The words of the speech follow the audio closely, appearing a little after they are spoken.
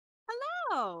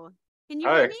Oh, can you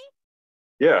hear Hi. me?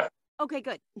 Yeah. Okay,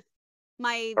 good.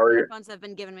 My How are you? headphones have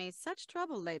been giving me such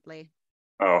trouble lately.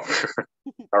 Oh,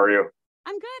 how are you?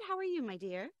 I'm good. How are you, my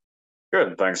dear?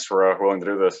 Good. Thanks for willing to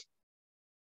do this.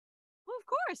 Oh, of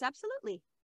course, absolutely.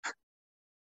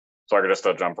 So I could just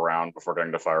jump around before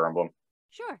getting to Fire Emblem.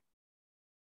 Sure.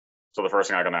 So the first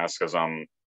thing I can ask is,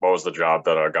 what was the job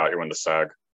that got you into SAG?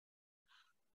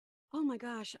 Oh my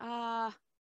gosh.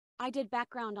 I did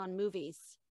background on movies.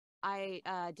 I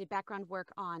did background work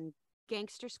on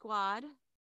Gangster Squad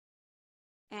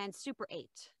and Super 8.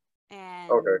 Okay.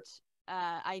 And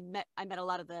I met a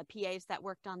lot of the PAs that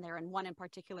worked on there, and one in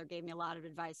particular gave me a lot of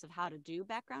advice of how to do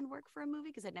background work for a movie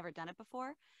because I'd never done it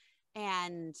before.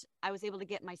 And I was able to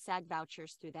get my SAG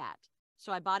vouchers through that.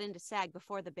 So I bought into SAG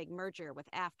before the big merger with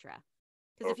AFTRA.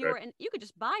 Because if you Okay. were in, you could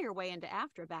just buy your way into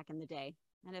AFTRA back in the day.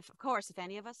 And if, of course, if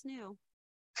any of us knew,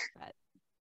 but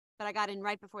but I got in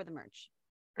right before the merge.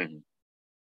 Mhm.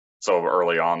 So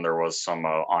early on, there was some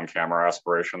on-camera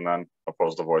aspiration then,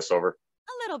 opposed to voiceover.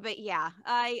 A little bit, yeah.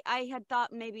 I had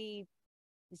thought maybe,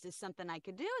 is this something I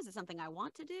could do? Is it something I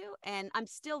want to do? And I'm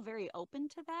still very open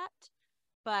to that.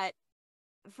 But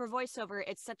for voiceover,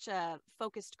 it's such a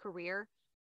focused career.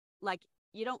 Like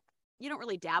you don't you don't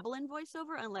really dabble in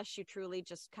voiceover unless you truly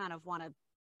just kind of want to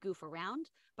goof around.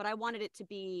 But I wanted it to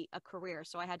be a career,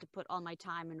 so I had to put all my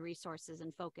time and resources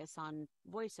and focus on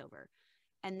voiceover.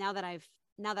 And now that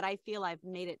I feel I've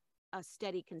made it a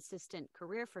steady, consistent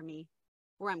career for me,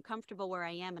 where I'm comfortable where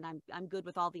I am and I'm good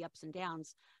with all the ups and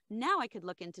downs, now I could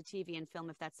look into TV and film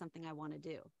if that's something I want to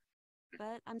do.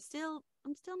 But I'm still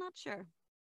not sure.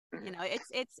 You Mhm. know,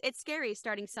 it's scary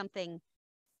starting something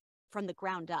from the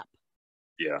ground up.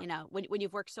 Yeah. You know, when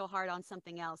you've worked so hard on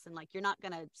something else and like you're not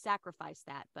going to sacrifice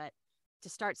that, but to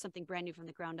start something brand new from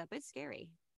the ground up, it's scary.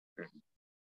 Mhm.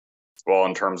 Well,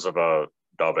 in terms of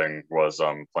dubbing, was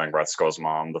playing Retsuko's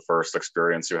mom the first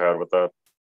experience you had with that?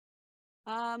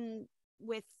 Um,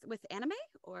 with anime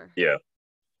or Yeah.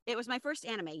 it was my first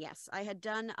anime. Yes, I had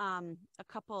done a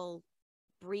couple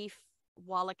brief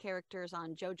Walla characters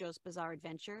on JoJo's Bizarre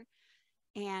Adventure,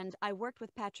 and I worked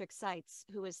with Patrick Seitz,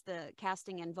 who is the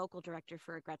casting and vocal director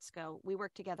for Agretzko. We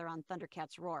worked together on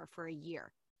Thundercats Roar for a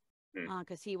year Mm.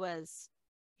 because he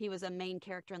was a main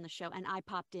character in the show, and I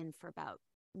popped in for about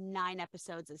 9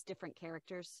 episodes as different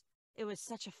characters. It was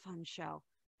such a fun show.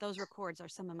 Those records are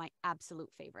some of my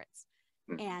absolute favorites.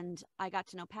 Mhm. And I got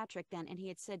to know Patrick then, and he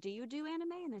had said, "Do you do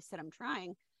anime?" And I said, "I'm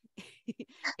trying."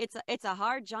 It's a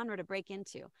hard genre to break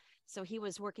into. So he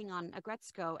was working on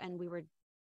Agretzko, and we were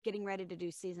getting ready to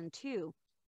do season 2,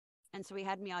 and so he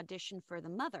had me audition for the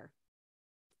mother.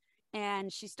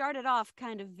 And she started off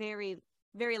kind of very,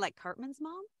 very like Cartman's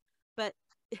mom, but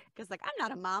because like I'm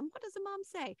not a mom, what does a mom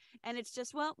say? And it's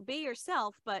just, well, be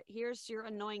yourself, but here's your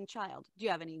annoying child. Do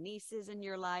you have any nieces in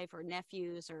your life or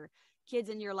nephews or kids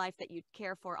in your life that you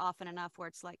care for often enough where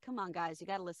it's like, come on guys, you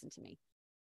got to listen to me.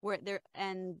 Where there,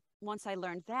 and once I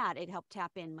learned that, it helped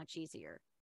tap in much easier.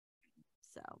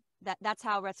 So that's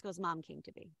how Retzko's mom came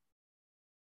to be.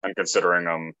 And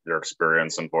considering your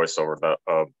experience in voiceover that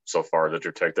so far, did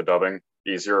you take the dubbing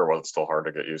easier, or was it still hard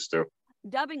to get used to?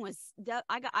 Dubbing was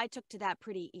I took to that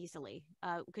pretty easily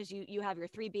because you have your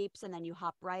 3 beeps and then you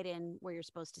hop right in where you're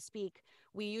supposed to speak.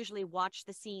 We usually watch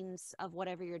the scenes of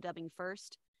whatever you're dubbing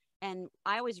first, and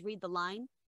I always read the line,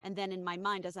 and then in my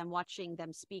mind as I'm watching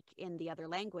them speak in the other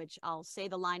language, I'll say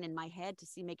the line in my head to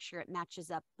see make sure it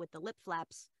matches up with the lip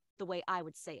flaps the way I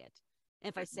would say it.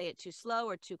 If I say it too slow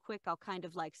or too quick, I'll kind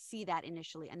of like see that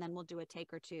initially, and then we'll do a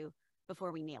take or two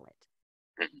before we nail it.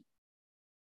 Mhm.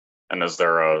 And is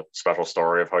there a special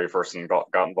story of how you first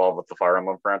got involved with the Fire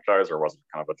Emblem franchise, or was it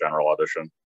kind of a general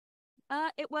audition?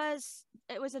 It was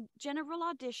a general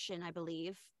audition, I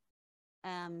believe,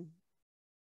 um,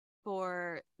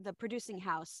 for the producing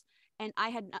house, and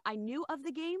I knew of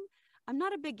the game. I'm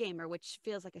not a big gamer, which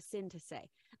feels like a sin to say,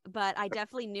 but I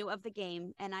definitely knew of the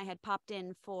game, and I had popped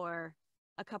in for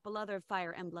a couple other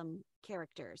Fire Emblem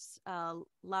characters,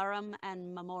 Larum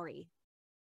and Mamori,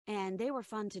 and they were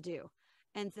fun to do.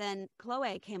 And then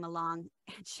Chloe came along,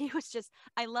 and she was just,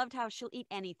 I loved how she'll eat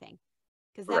anything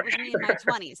because that Right. was me in my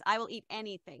 20s. I will eat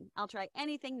anything. I'll try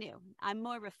anything new. I'm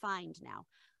more refined now.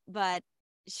 But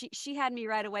she had me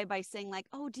right away by saying like,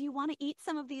 "Oh, do you want to eat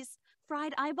some of these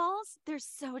fried eyeballs? They're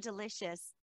so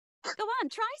delicious. Go on,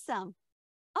 try some."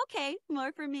 Okay,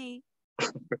 more for me.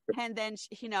 And then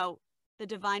the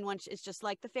divine one is just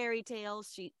like the fairy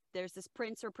tales. There's this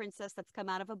prince or princess that's come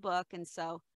out of a book, and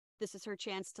so this is her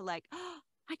chance to like, "Oh,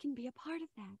 I can be a part of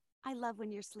that. I love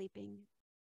when you're sleeping.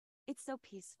 It's so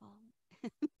peaceful."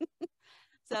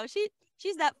 So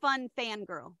she's that fun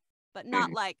fangirl, but not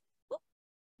Mhm. like, whoop,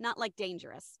 Not like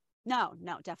dangerous. No,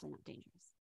 definitely not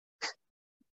dangerous.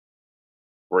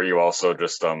 Were you also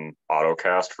just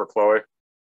autocast for Chloe?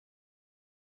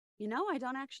 I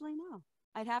don't actually know.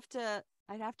 I'd have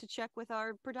to check with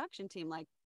our production team, like,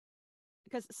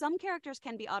 because some characters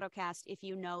can be autocast if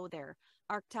you know their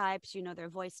archetypes, their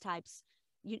voice types,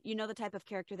 you know the type of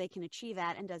character they can achieve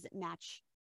at, and does it match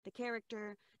the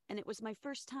character. And it was my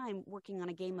first time working on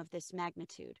a game of this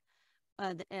magnitude,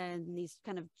 and these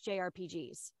kind of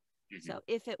JRPGs. Mm-hmm. So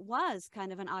if it was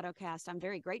kind of an autocast, I'm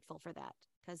very grateful for that,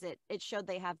 because it showed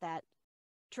they have that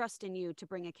trust in you to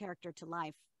bring a character to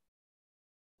life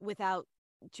without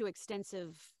too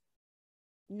extensive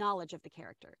knowledge of the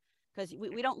character, because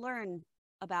we don't learn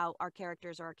about our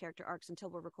characters or our character arcs until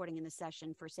we're recording in the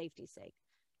session for safety's sake,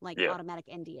 like automatic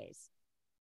NDAs.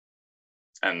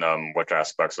 And which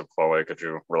aspects of Chloe could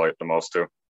you relate the most to?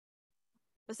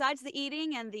 Besides the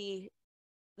eating and the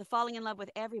falling in love with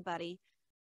everybody,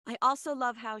 I also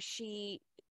love how she,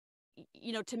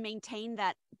 to maintain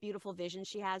that beautiful vision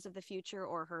she has of the future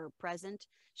or her present,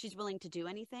 she's willing to do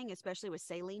anything, especially with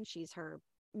Saline. She's her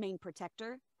main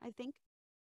protector, I think.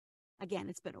 Again,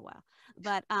 it's been a while.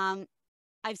 But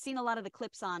I've seen a lot of the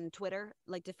clips on Twitter,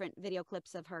 like different video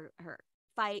clips of her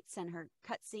fights and her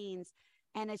cutscenes.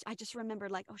 And I just remember,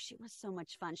 like, oh, she was so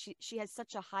much fun. She has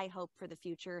such a high hope for the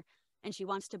future, and she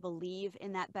wants to believe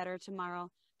in that better tomorrow,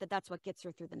 that's what gets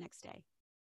her through the next day.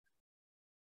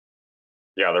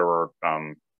 Yeah, there were,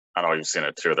 I know you've seen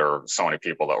it too, there were so many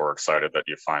people that were excited that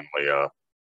you finally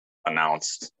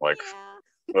announced, like,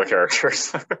 the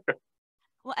characters.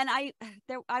 Well, and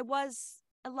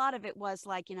a lot of it was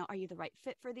like, are you the right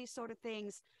fit for these sort of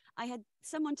things? I had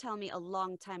someone tell me a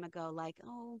long time ago, like,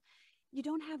 oh, you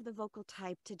don't have the vocal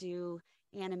type to do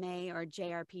anime or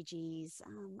JRPGs.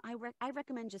 I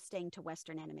recommend just staying to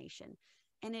Western animation.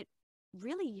 And it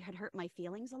really had hurt my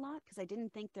feelings a lot, because I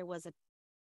didn't think there was a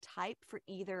type for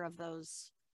either of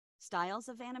those styles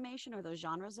of animation or those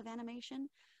genres of animation.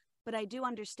 But I do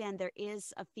understand there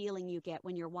is a feeling you get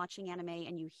when you're watching anime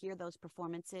and you hear those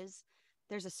performances.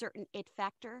 There's a certain it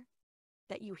factor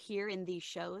that you hear in these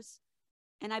shows.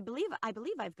 And I believe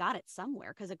I've got it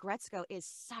somewhere, because Agretzko is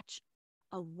such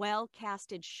a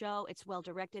well-casted show. It's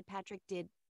well-directed. Patrick did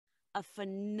a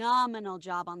phenomenal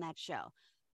job on that show.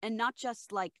 And not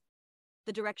just like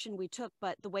the direction we took,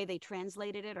 but the way they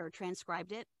translated it or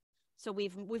transcribed it. So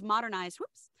we've modernized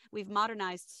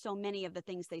so many of the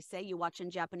things they say. You watch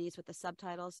in Japanese with the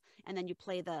subtitles, and then you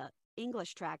play the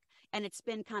English track, and it's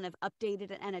been kind of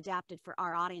updated and adapted for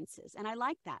our audiences. And I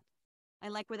like that. I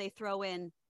like where they throw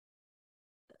in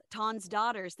Ton's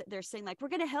daughters, that they're saying, like, we're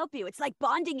going to help you. It's like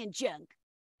bonding and junk.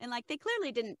 And like, they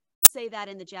clearly didn't say that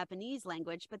in the Japanese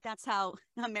language, but that's how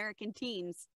American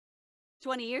teens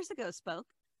 20 years ago spoke.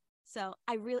 So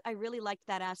I really liked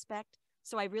that aspect.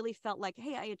 So I really felt like,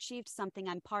 hey, I achieved something.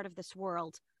 I'm part of this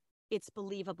world. It's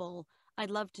believable.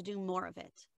 I'd love to do more of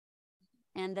it.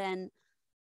 And then,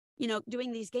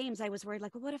 doing these games, I was worried,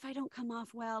 like, well, what if I don't come off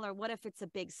well? Or what if it's a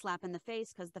big slap in the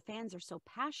face, because the fans are so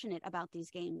passionate about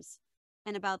these games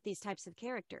and about these types of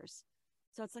characters.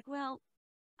 So it's like, well,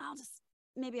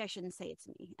 maybe I shouldn't say it's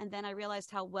me. And then I realized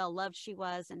how well loved she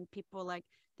was, and people were like,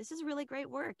 this is really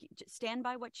great work. Just stand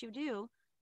by what you do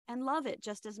and love it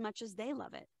just as much as they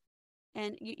love it.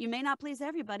 And you may not please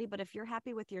everybody, but if you're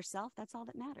happy with yourself, that's all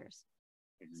that matters.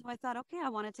 Mm-hmm. So I thought, okay, I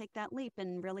want to take that leap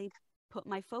and really put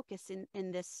my focus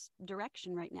in this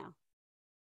direction right now.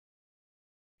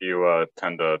 You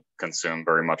tend to consume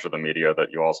very much of the media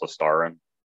that you also star in?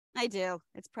 I do.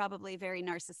 It's probably very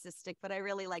narcissistic, but I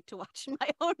really like to watch my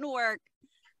own work.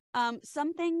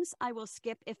 Some things I will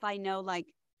skip if I know, like,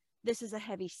 this is a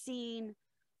heavy scene,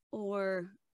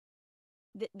 or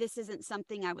this isn't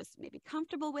something I was maybe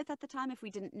comfortable with at the time, if we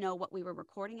didn't know what we were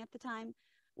recording at the time,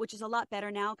 which is a lot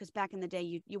better now, because back in the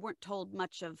day, you weren't told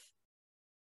much of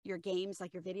your games,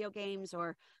 like your video games,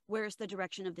 or where's the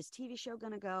direction of this TV show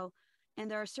going to go.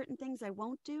 And there are certain things I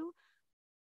won't do,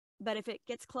 but if it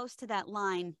gets close to that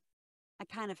line, I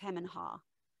kind of hem and haw.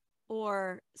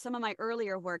 Or some of my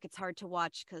earlier work, it's hard to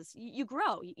watch, because you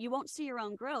grow. You won't see your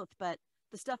own growth, but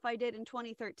the stuff I did in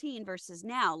 2013 versus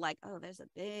now, like, oh, there's a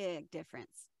big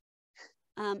difference.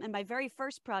 And my very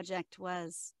first project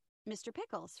was Mr.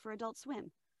 Pickles for Adult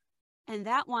Swim. And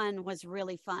that one was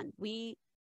really fun. We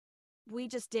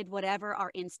just did whatever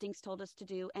our instincts told us to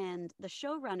do. And the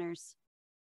showrunners,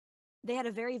 they had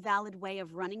a very valid way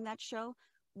of running that show.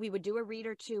 We would do a read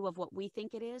or two of what we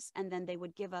think it is, and then they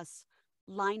would give us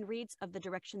line reads of the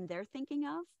direction they're thinking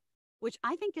of, which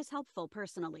I think is helpful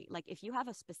personally. Like, if you have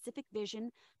a specific vision,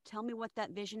 tell me what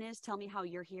that vision is, tell me how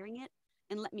you're hearing it,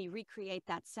 and let me recreate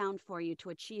that sound for you to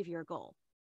achieve your goal.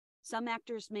 Some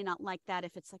actors may not like that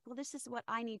if it's like, well, this is what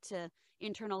I need to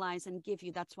internalize and give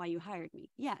you. That's why you hired me.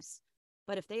 Yes.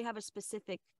 But if they have a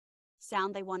specific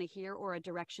sound they want to hear or a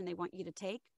direction they want you to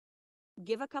take,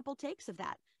 give a couple takes of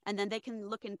that. And then they can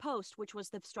look in post, which was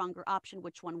the stronger option,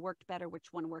 which one worked better, which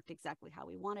one worked exactly how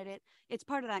we wanted it. It's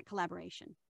part of that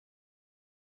collaboration.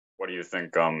 What do you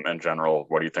think, in general,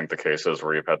 what do you think the case is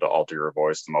where you've had to alter your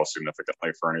voice the most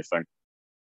significantly for anything?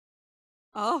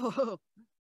 Oh,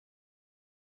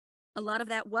 a lot of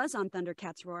that was on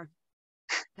Thundercats Roar.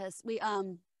 Because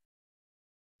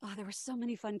there were so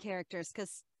many fun characters.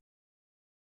 Because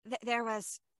there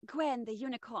was Gwen, the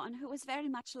unicorn, who was very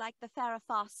much like the Farrah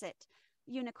Fawcett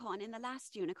unicorn in the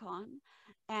last unicorn.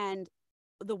 And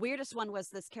the weirdest one was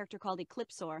this character called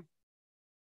Eclipsor.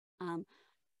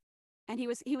 And he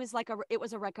was like it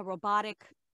was like a robotic,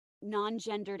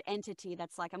 non-gendered entity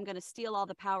that's like, I'm going to steal all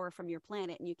the power from your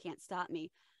planet and you can't stop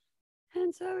me.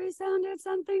 And so he sounded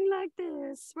something like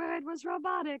this, where it was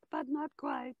robotic, but not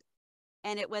quite.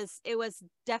 And it was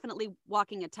definitely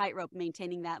walking a tightrope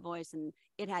maintaining that voice, and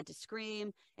it had to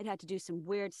scream, it had to do some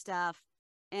weird stuff.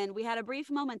 And we had a brief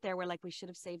moment there where like we should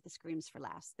have saved the screams for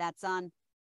last. That's on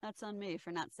me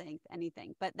for not saying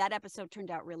anything. But that episode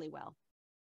turned out really well.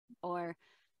 Or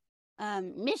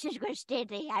Mrs.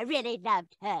 Gristidi, I really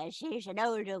loved her. She's an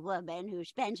older woman who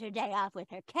spends her day off with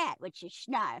her cat, which is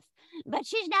Snarf. But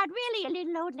she's not really a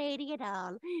little old lady at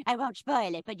all. I won't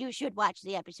spoil it, but you should watch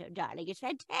the episode, darling. It's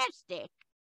fantastic.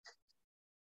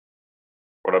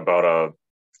 What about,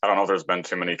 I don't know if there's been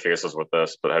too many cases with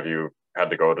this, but have you had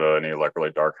to go to any like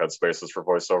really dark headspaces for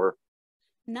voiceover?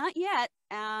 Not yet.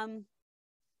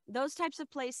 Those types of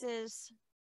places,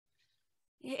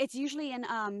 it's usually in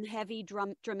heavy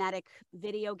dramatic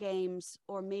video games,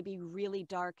 or maybe really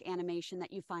dark animation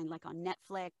that you find like on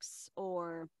Netflix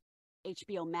or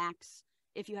HBO Max,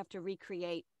 if you have to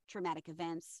recreate traumatic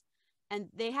events. And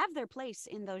they have their place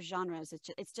in those genres.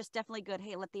 It's just definitely good.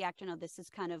 Hey, let the actor know this is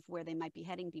kind of where they might be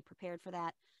heading. Be prepared for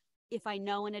that. If I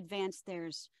know in advance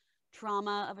there's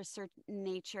trauma of a certain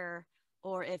nature,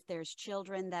 or if there's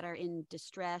children that are in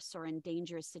distress or in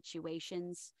dangerous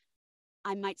situations,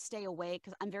 I might stay away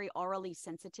because I'm very orally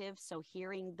sensitive. So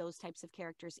hearing those types of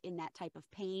characters in that type of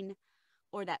pain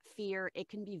or that fear, it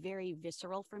can be very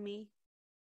visceral for me.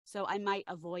 So I might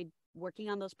avoid working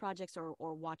on those projects or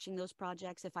watching those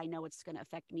projects if I know it's going to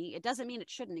affect me. It doesn't mean it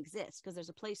shouldn't exist, because there's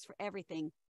a place for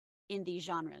everything in these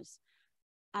genres.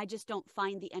 I just don't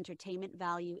find the entertainment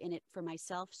value in it for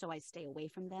myself, so I stay away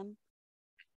from them.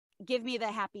 Give me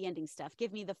the happy ending stuff.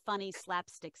 Give me the funny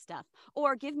slapstick stuff.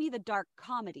 Or give me the dark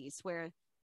comedies where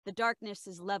the darkness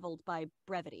is leveled by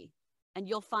brevity. And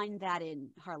you'll find that in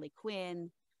Harley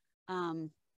Quinn.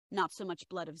 Not so much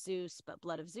Blood of Zeus, but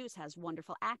Blood of Zeus has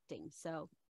wonderful acting. So,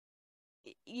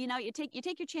 you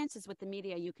take your chances with the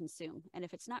media you consume. And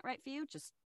if it's not right for you,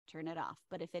 just turn it off.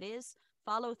 But if it is,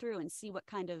 follow through and see what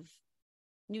kind of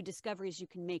new discoveries you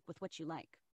can make with what you like.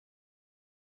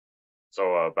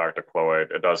 So back to Chloe,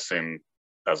 it does seem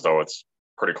as though it's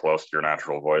pretty close to your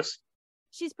natural voice.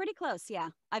 She's pretty close, yeah.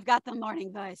 I've got the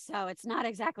morning voice, so it's not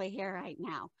exactly here right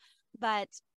now. But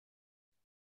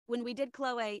when we did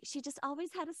Chloe, she just always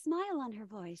had a smile on her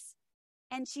voice.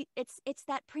 And it's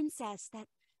that princess that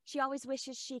she always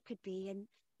wishes she could be, and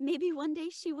maybe one day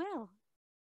she will.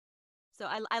 So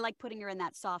I like putting her in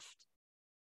that soft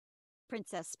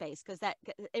princess space, because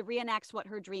it reenacts what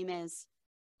her dream is.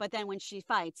 But then when she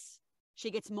fights, she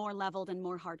gets more leveled and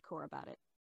more hardcore about it.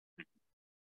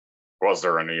 Was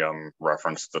there any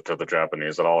reference to the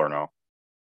Japanese at all, or no?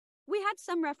 We had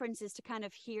some references to kind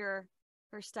of hear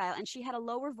her style, and she had a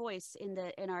lower voice in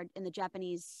the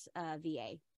Japanese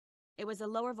VA. It was a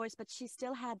lower voice, but she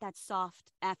still had that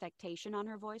soft affectation on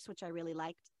her voice, which I really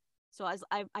liked. So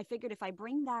I figured if I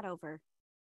bring that over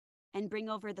and bring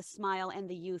over the smile and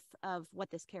the youth of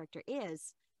what this character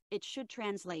is, it should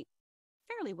translate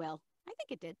fairly well. I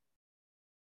think it did.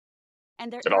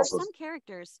 And there are some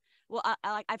characters. Well,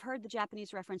 I've heard the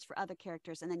Japanese reference for other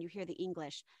characters, and then you hear the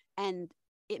English, and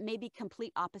it may be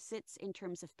complete opposites in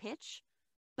terms of pitch,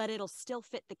 but it'll still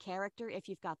fit the character if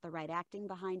you've got the right acting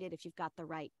behind it, if you've got the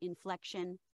right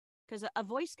inflection, because a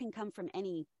voice can come from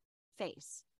any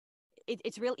face.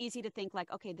 It's real easy to think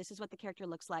like, okay, this is what the character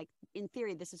looks like. In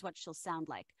theory, this is what she'll sound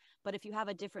like. But if you have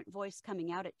a different voice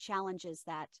coming out, it challenges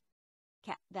that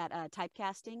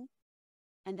typecasting.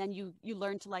 And then you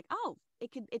learn to like, oh,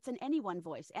 it's an anyone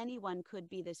voice. Anyone could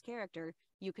be this character.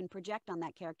 You can project on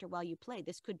that character while you play.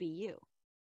 This could be you.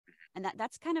 And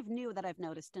that's kind of new that I've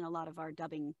noticed in a lot of our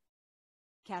dubbing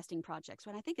casting projects,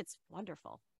 but I think it's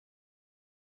wonderful.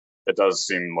 It does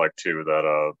seem like, too,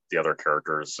 that the other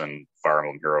characters in Fire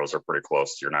Emblem Heroes are pretty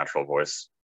close to your natural voice.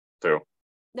 too.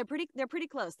 They're pretty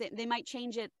close. They might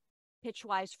change it pitch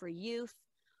wise for youth,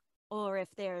 or if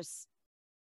there's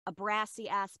a brassy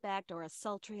aspect or a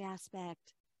sultry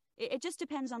aspect. It just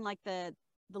depends on like the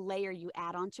layer you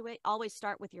add onto it. Always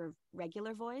start with your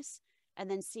regular voice and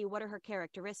then see what are her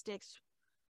characteristics.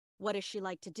 What does she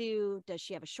like to do? Does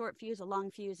she have a short fuse, a long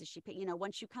fuse? Is she,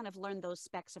 once you kind of learn those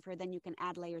specs of her, then you can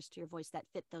add layers to your voice that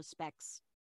fit those specs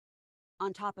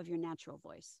on top of your natural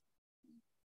voice.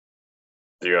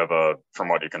 Do you have from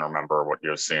what you can remember, what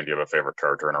you've seen, do you have a favorite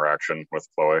character interaction with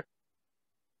Chloe?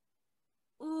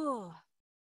 Ooh, what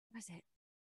was it?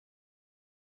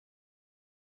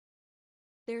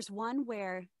 There's one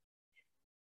where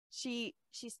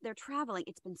they're traveling.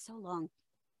 It's been so long.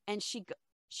 And she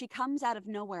comes out of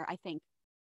nowhere, I think.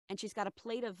 And she's got a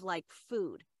plate of like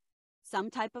food,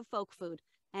 some type of folk food.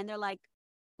 And they're like,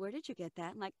 where did you get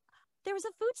that? I'm like, there was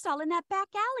a food stall in that back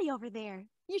alley over there.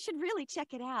 You should really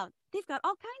check it out. They've got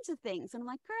all kinds of things. And I'm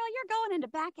like, girl, you're going into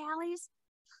back alleys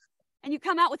and you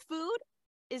come out with food?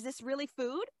 Is this really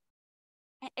food?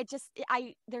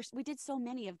 We did so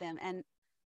many of them. And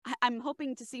I'm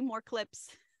hoping to see more clips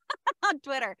on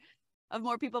Twitter of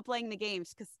more people playing the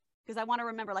games because I want to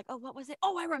remember like, oh, what was it?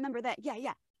 Oh, I remember that.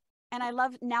 Yeah. And I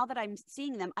love, now that I'm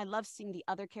seeing them, I love seeing the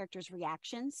other characters'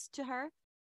 reactions to her.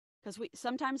 Because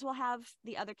sometimes we'll have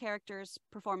the other character's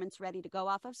performance ready to go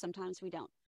off of. Sometimes we don't.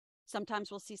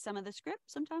 Sometimes we'll see some of the script.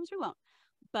 Sometimes we won't.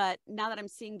 But now that I'm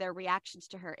seeing their reactions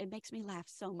to her, it makes me laugh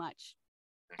so much.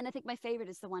 And I think my favorite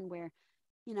is the one where,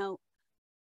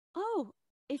 oh,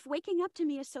 if waking up to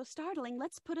me is so startling,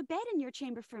 let's put a bed in your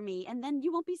chamber for me. And then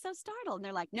you won't be so startled. And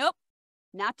they're like, nope,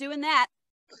 not doing that.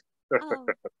 Oh.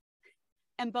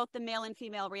 And both the male and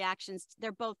female reactions,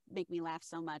 they're both make me laugh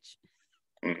so much.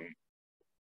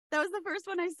 That was the first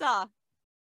one I saw.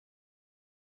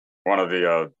 One of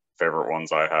the favorite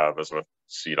ones I have is with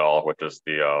Seedall, which is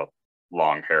the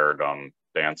long-haired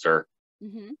dancer.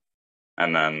 Mm-hmm.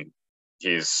 And then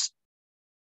he's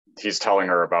telling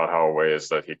her about how ways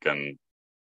that he can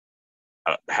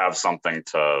have something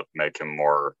to make him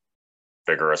more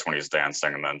vigorous when he's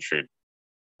dancing. And then she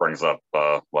brings up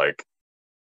like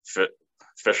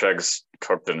fish eggs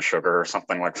cooked in sugar or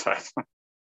something like that.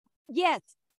 Yes.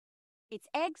 It's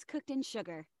eggs cooked in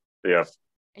sugar. Yeah.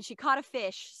 And she caught a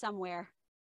fish somewhere.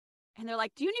 And they're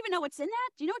like, do you even know what's in that?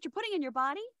 Do you know what you're putting in your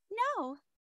body? No.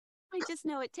 I just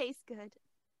know it tastes good.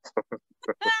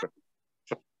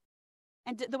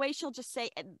 And the way she'll just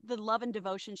say the love and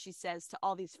devotion she says to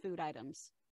all these food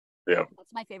items. Yeah.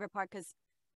 That's my favorite part because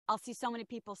I'll see so many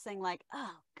people saying like,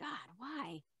 oh God,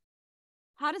 why?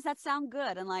 How does that sound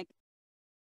good? And like,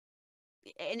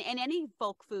 in any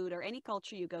folk food or any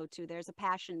culture you go to, there's a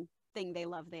passion thing they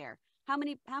love there. How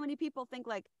many people think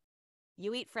like,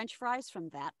 you eat French fries from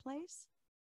that place?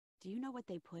 Do you know what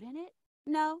they put in it?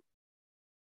 No.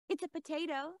 It's a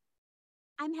potato.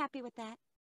 I'm happy with that.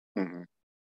 Mm-hmm.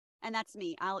 And that's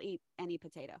me. I'll eat any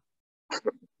potato.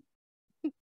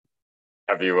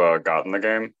 Have you gotten the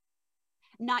game?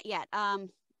 Not yet.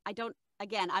 I don't,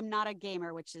 again, I'm not a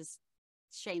gamer, which is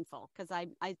shameful because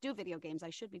I do video games. I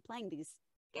should be playing these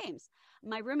games.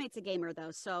 My roommate's a gamer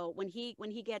though, so when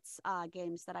he gets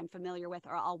games that I'm familiar with,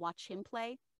 or I'll watch him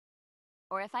play,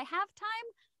 or if I have time,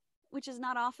 which is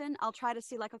not often, I'll try to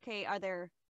see like, okay, are there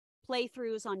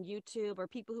playthroughs on YouTube or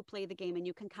people who play the game and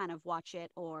you can kind of watch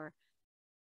it, or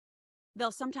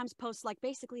they'll sometimes post like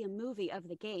basically a movie of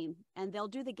the game and they'll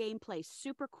do the gameplay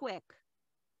super quick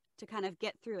to kind of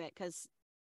get through it, because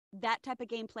that type of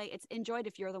gameplay, it's enjoyed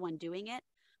if you're the one doing it.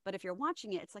 But if you're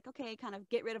watching it, it's like, okay, kind of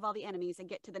get rid of all the enemies and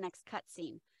get to the next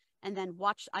cutscene. And then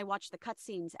I watch the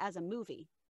cutscenes as a movie.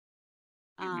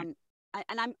 Mm-hmm.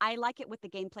 I like it with the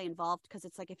gameplay involved, because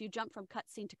it's like if you jump from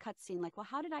cutscene to cutscene, like, well,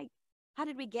 how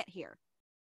did we get here?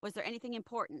 Was there anything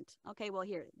important? Okay, well,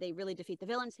 here, they really defeat the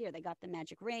villains. Here, they got the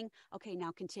magic ring. Okay,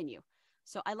 now continue.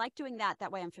 So I like doing that.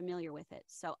 That way I'm familiar with it.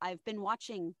 So I've been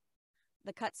watching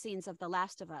the cutscenes of The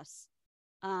Last of Us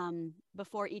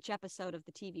before each episode of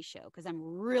the TV show, because I'm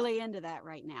really into that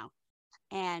right now.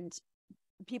 And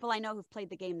people I know who've played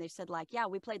the game, they said like, yeah,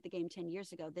 we played the game 10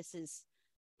 years ago. This is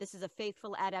a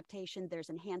faithful adaptation. There's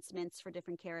enhancements for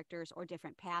different characters or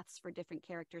different paths for different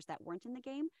characters that weren't in the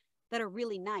game that are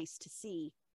really nice to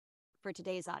see for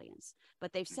today's audience.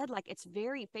 But they've said like it's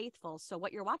very faithful. So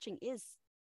what you're watching is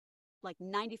like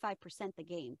 95% the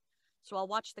game. So I'll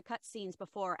watch the cutscenes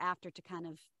before or after to kind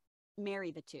of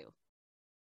marry the two.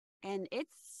 And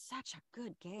it's such a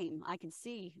good game. I can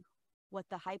see what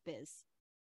the hype is.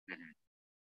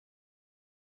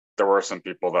 There were some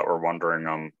people that were wondering,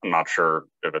 I'm not sure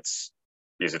if it's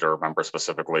easy to remember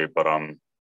specifically, but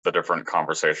the different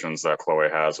conversations that Chloe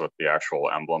has with the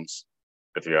actual emblems.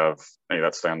 if you have any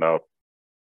that stand out.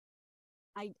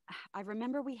 I I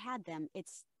remember we had them.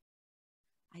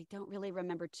 I don't really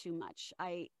remember too much.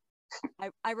 I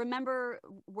remember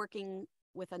working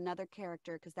with another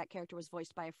character because that character was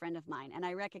voiced by a friend of mine, and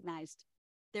I recognized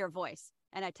their voice.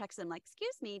 And I texted them like,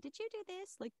 "Excuse me, did you do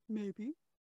this?" Like, maybe.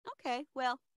 Okay,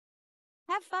 well,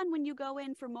 have fun when you go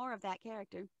in for more of that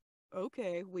character.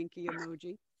 Okay, winky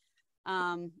emoji.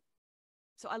 Um,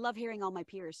 so I love hearing all my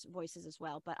peers' voices as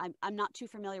well, but I'm not too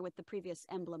familiar with the previous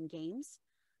Emblem games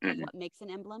of Mm-hmm. what makes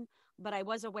an Emblem. But I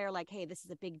was aware, like, hey, this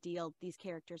is a big deal. These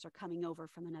characters are coming over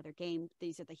from another game.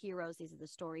 These are the heroes. These are the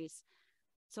stories.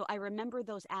 So I remember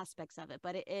those aspects of it,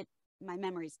 but it my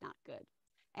memory's not good.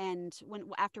 And when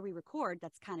after we record,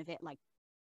 that's kind of it. Like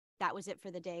that was it for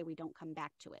the day. We don't come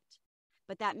back to it.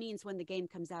 But that means when the game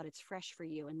comes out, it's fresh for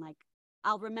you. And like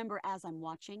I'll remember as I'm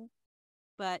watching.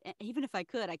 But even if I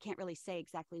could, I can't really say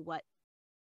exactly what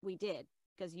we did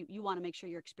because you want to make sure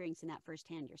you're experiencing that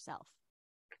firsthand yourself.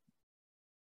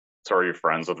 So are you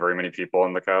friends with very many people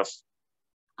in the cast?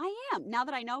 I am. Now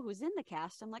that I know who's in the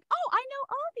cast, I'm like, oh, I know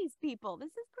all these people. This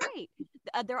is great.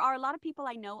 There are a lot of people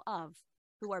I know of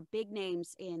who are big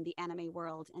names in the anime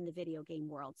world and the video game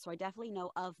world. So I definitely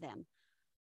know of them.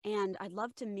 And I'd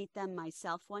love to meet them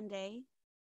myself one day.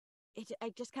 I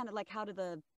just kind of like how do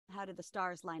the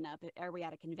stars line up? Are we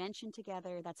at a convention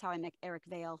together? That's how I met Eric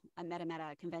Vale. I met him at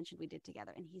a convention we did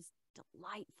together, and he's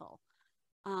delightful.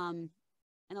 Um,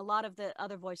 and a lot of the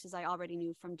other voices I already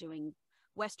knew from doing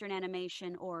Western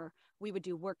animation, or we would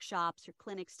do workshops or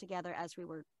clinics together as we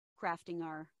were crafting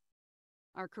our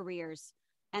careers.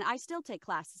 And I still take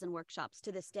classes and workshops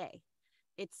to this day.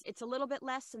 It's a little bit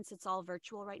less since it's all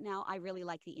virtual right now. I really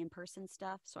like the in-person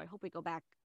stuff, so I hope we go back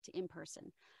to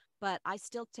in-person. But I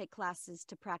still take classes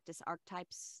to practice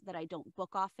archetypes that I don't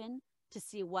book often to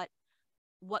see what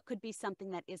could be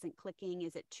something that isn't clicking.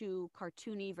 Is it too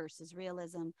cartoony versus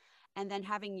realism? And then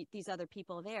having these other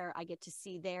people there, I get to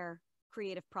see their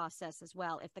creative process as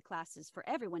well if the class is for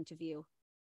everyone to view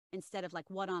instead of like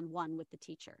one-on-one with the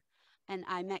teacher. And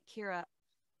I met Kira.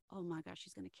 Oh my gosh,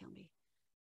 she's going to kill me.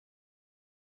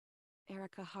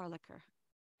 Erica Harlicker.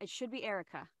 It should be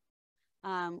Erica.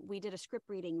 We did a script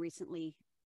reading recently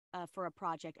for a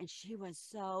project, and she was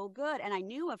so good. And I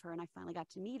knew of her, and I finally got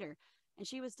to meet her, and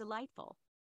she was delightful.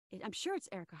 I'm sure it's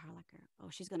Erica Harlicker. Oh,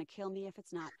 she's going to kill me if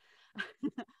it's not.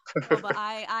 Oh, but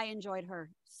I enjoyed her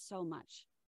so much.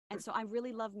 And so I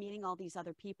really love meeting all these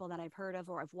other people that I've heard of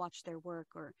or I've watched their work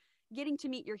or getting to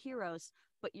meet your heroes,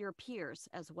 but your peers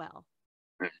as well.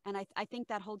 And I think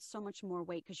that holds so much more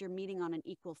weight because you're meeting on an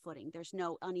equal footing. There's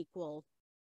no unequal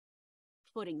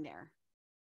footing there.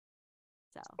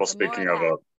 So Well, the more of speaking of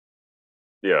that.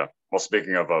 yeah. Well,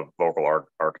 speaking of vocal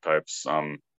archetypes,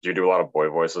 do you do a lot of boy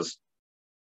voices?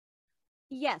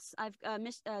 Yes, I've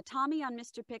missed Tommy on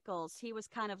Mr. Pickles. He was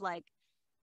kind of like,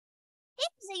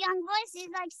 he's a young voice. He's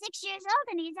like 6 years old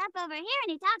and he's up over here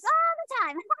and he talks all the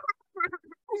time.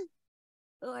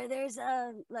 Or there's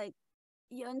like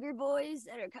younger boys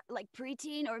that are like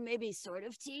preteen or maybe sort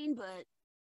of teen, but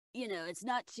it's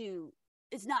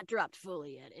not dropped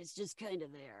fully yet. It's just kind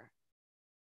of there.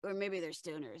 Or maybe they're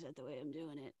stoners at the way I'm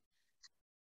doing it.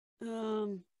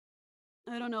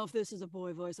 I don't know if this is a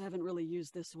boy voice. I haven't really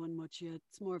used this one much yet.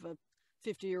 It's more of a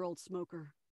 50-year-old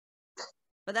smoker.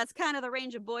 But that's kind of the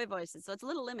range of boy voices, so it's a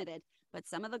little limited. But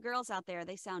some of the girls out there,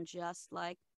 they sound just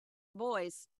like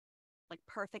boys. Like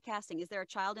perfect casting. Is there a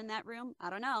child in that room? I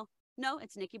don't know. No,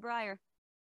 it's Nikki Breyer.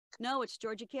 No, it's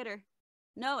Georgia Kidder.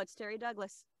 No, it's Terry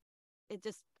Douglas. It's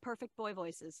just perfect boy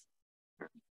voices.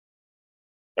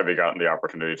 Have you gotten the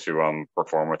opportunity to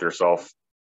perform with yourself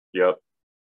yet?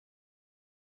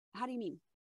 How do you mean?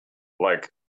 Like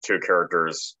two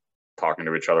characters talking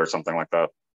to each other, something like that?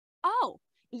 Oh,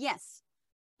 yes.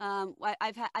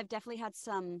 I've definitely had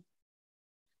some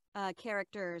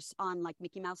characters on like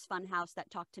Mickey Mouse Funhouse that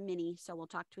talk to Minnie, so we'll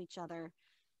talk to each other.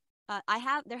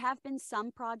 There have been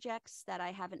some projects that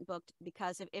I haven't booked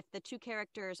because if the two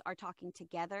characters are talking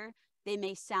together, they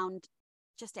may sound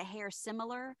just a hair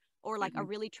similar, or like a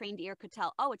really trained ear could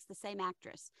tell, oh, it's the same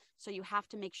actress. So you have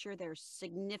to make sure they're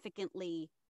significantly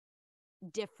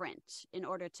different in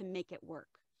order to make it work.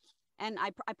 And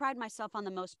I pride myself on the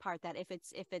most part that if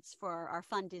it's for our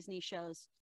fun Disney shows,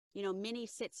 Minnie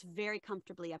sits very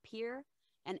comfortably up here,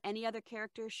 and any other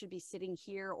character should be sitting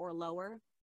here or lower.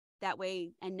 That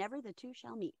way, and never the two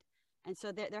shall meet. And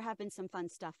so there have been some fun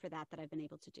stuff for that I've been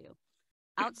able to do.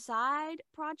 Outside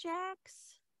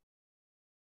projects,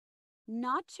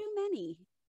 not too many.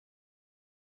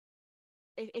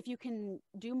 If you can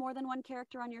do more than one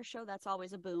character on your show, that's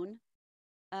always a boon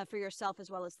for yourself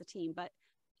as well as the team. But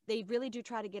they really do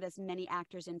try to get as many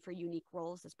actors in for unique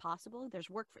roles as possible.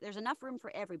 There's enough room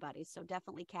for everybody, so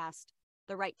definitely cast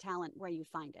the right talent where you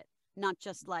find it. Not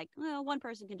just like, well, one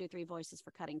person can do 3 voices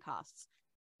for cutting costs.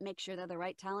 Make sure they're the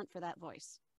right talent for that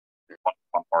voice.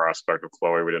 One more aspect of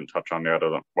Chloe we didn't touch on yet.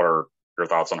 What are your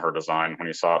thoughts on her design when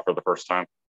you saw it for the first time?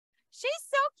 She's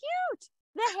so cute.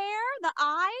 The hair, the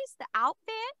eyes, the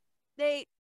outfit.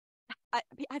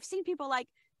 I've seen people like,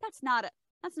 that's not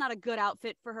a good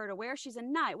outfit for her to wear. She's a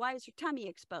knight. Why is her tummy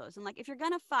exposed? And like, if you're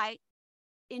gonna fight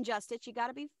injustice, you got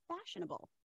to be fashionable.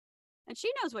 And she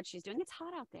knows what she's doing. It's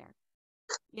hot out there.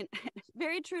 You know,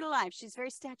 very true to life. She's very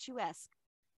statuesque.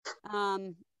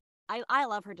 I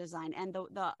love her design, and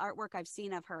the artwork I've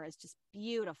seen of her is just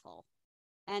beautiful.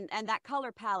 And that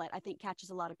color palette, I think, catches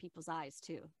a lot of people's eyes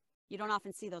too. You don't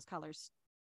often see those colors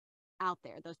out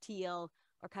there, those teal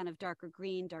or kind of darker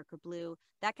green, darker blue.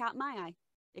 That caught my eye.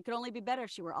 It could only be better if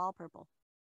she were all purple.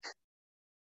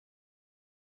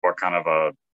 What kind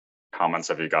of comments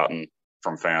have you gotten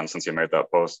from fans since you made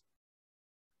that post?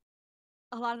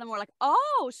 A lot of them were like,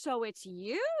 oh, so it's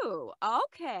you.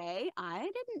 Okay. I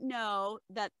didn't know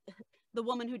that the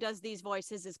woman who does these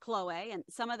voices is Chloe. And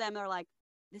some of them are like,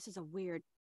 this is a weird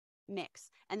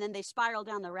mix. And then they spiral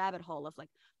down the rabbit hole of like,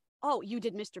 oh, you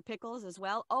did Mr. Pickles as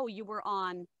well. Oh, you were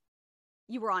on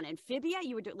Amphibia.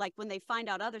 You were like, when they find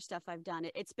out other stuff I've done,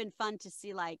 it's been fun to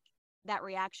see like that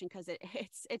reaction, because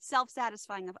it's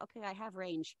self-satisfying of, okay, I have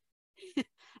range.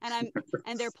 and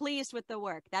they're pleased with the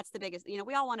work. That's the biggest,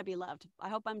 we all want to be loved. I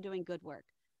hope I'm doing good work.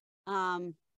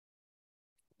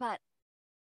 But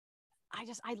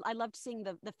I loved seeing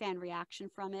the fan reaction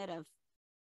from it of,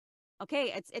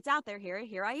 okay, it's out there.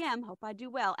 Here I am, hope I do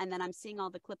well. And then I'm seeing all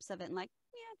the clips of it and like,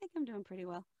 yeah, I think I'm doing pretty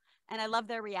well. And I love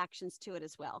their reactions to it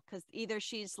as well, because either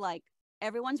she's like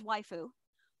everyone's waifu,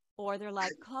 or they're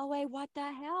like, Chloe, what the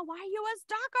hell, why are you a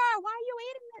stalker, why are you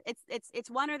eating it? It's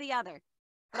one or the other.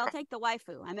 But I'll take the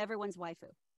waifu. I'm everyone's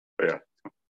waifu. Yeah.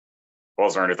 Well,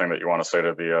 is there anything that you want to say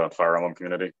to the Fire Emblem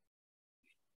community?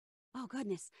 Oh,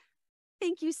 goodness.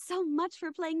 Thank you so much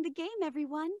for playing the game,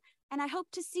 everyone. And I hope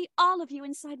to see all of you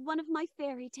inside one of my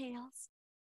fairy tales.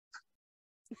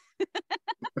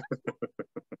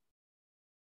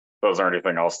 So is there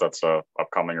anything else that's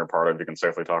upcoming or part of you can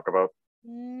safely talk about?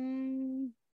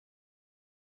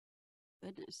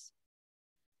 Goodness.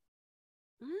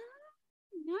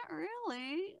 Not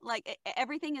really. Like,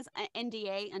 everything is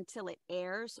NDA until it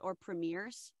airs or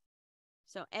premieres.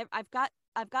 So I've got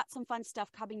some fun stuff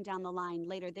coming down the line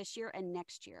later this year and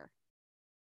next year.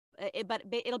 But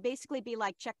it'll basically be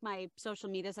like, check my social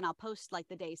medias and I'll post like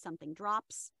the day something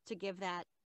drops to give that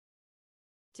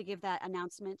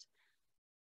announcement.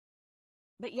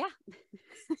 But yeah,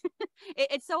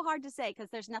 it's so hard to say because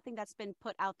there's nothing that's been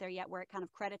put out there yet where it kind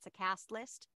of credits a cast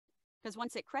list. Because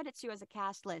once it credits you as a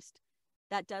cast list,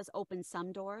 that does open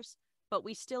some doors, but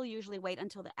we still usually wait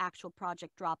until the actual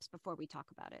project drops before we talk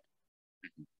about it.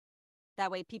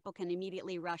 That way people can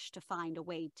immediately rush to find a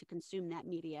way to consume that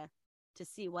media to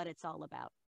see what it's all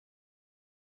about.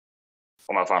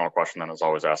 Well, my final question then is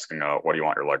always asking, what do you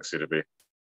want your legacy to be?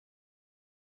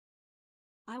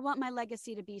 I want my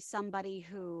legacy to be somebody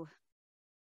who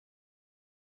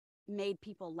made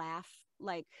people laugh.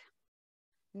 Like,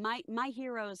 my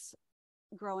heroes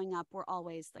growing up were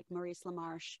always like Maurice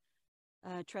LaMarche,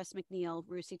 Tress MacNeille,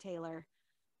 Russi Taylor,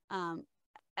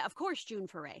 of course June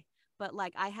Foray. But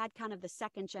like, I had kind of the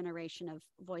second generation of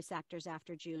voice actors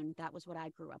after June. That was what I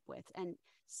grew up with. And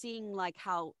seeing like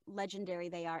how legendary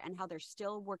they are and how they're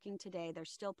still working today, they're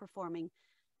still performing,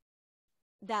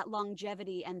 that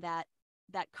longevity and that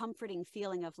comforting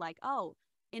feeling of like, oh,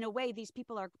 in a way, these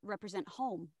people represent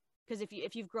home. Because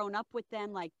if you've grown up with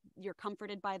them, like, you're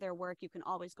comforted by their work, you can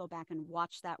always go back and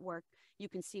watch that work. You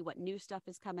can see what new stuff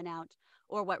is coming out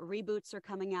or what reboots are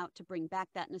coming out to bring back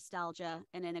that nostalgia.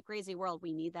 And in a crazy world,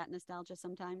 we need that nostalgia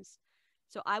sometimes.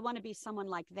 So I want to be someone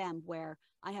like them, where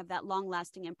I have that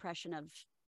long-lasting impression of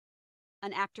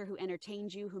an actor who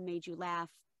entertained you, who made you laugh,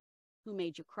 who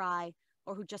made you cry,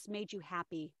 or who just made you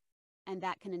happy. And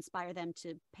that can inspire them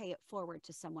to pay it forward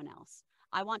to someone else.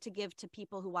 I want to give to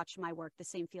people who watch my work the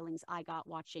same feelings I got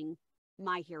watching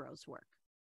my heroes' work.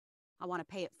 I want to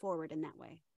pay it forward in that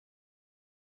way.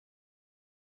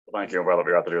 Well, thank you. I'm glad that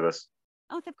we got to do this.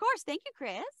 Oh, of course. Thank you,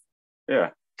 Chris.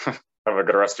 Yeah. Have a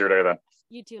good rest of your day then.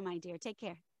 You too, my dear. Take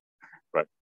care. Bye.